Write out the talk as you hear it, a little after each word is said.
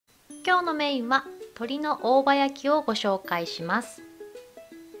今日のメインは鶏の大葉焼きをご紹介します。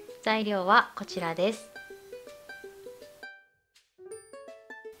材料はこちらです。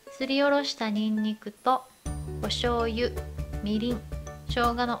すりおろしたにんにくとお醤油、みりん、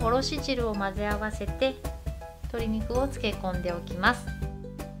生姜のおろし汁を混ぜ合わせて鶏肉を漬け込んでおきます。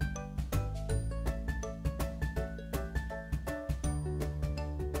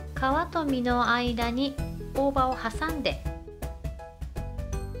皮と身の間に大葉を挟んで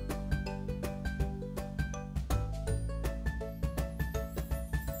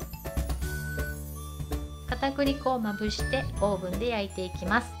片栗粉をまぶしてオーブンで焼いていき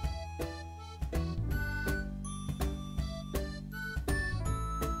ます。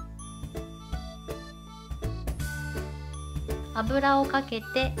油をかけ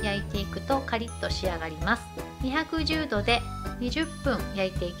て焼いていくとカリッと仕上がります。210度で20分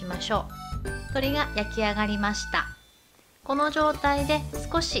焼いていきましょう。鶏が焼き上がりました。この状態で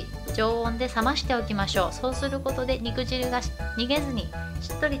少し常温で冷ましておきましょう。そうすることで肉汁が逃げずに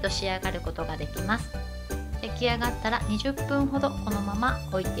しっとりと仕上がることができます。焼き上がったら20分ほどこのまま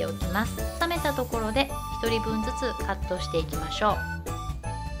置いておきます。冷めたところで1人分ずつカットしていきましょう。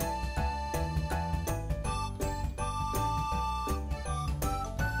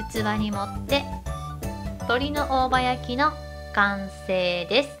器に盛って鶏の大葉焼きの完成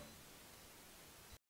です。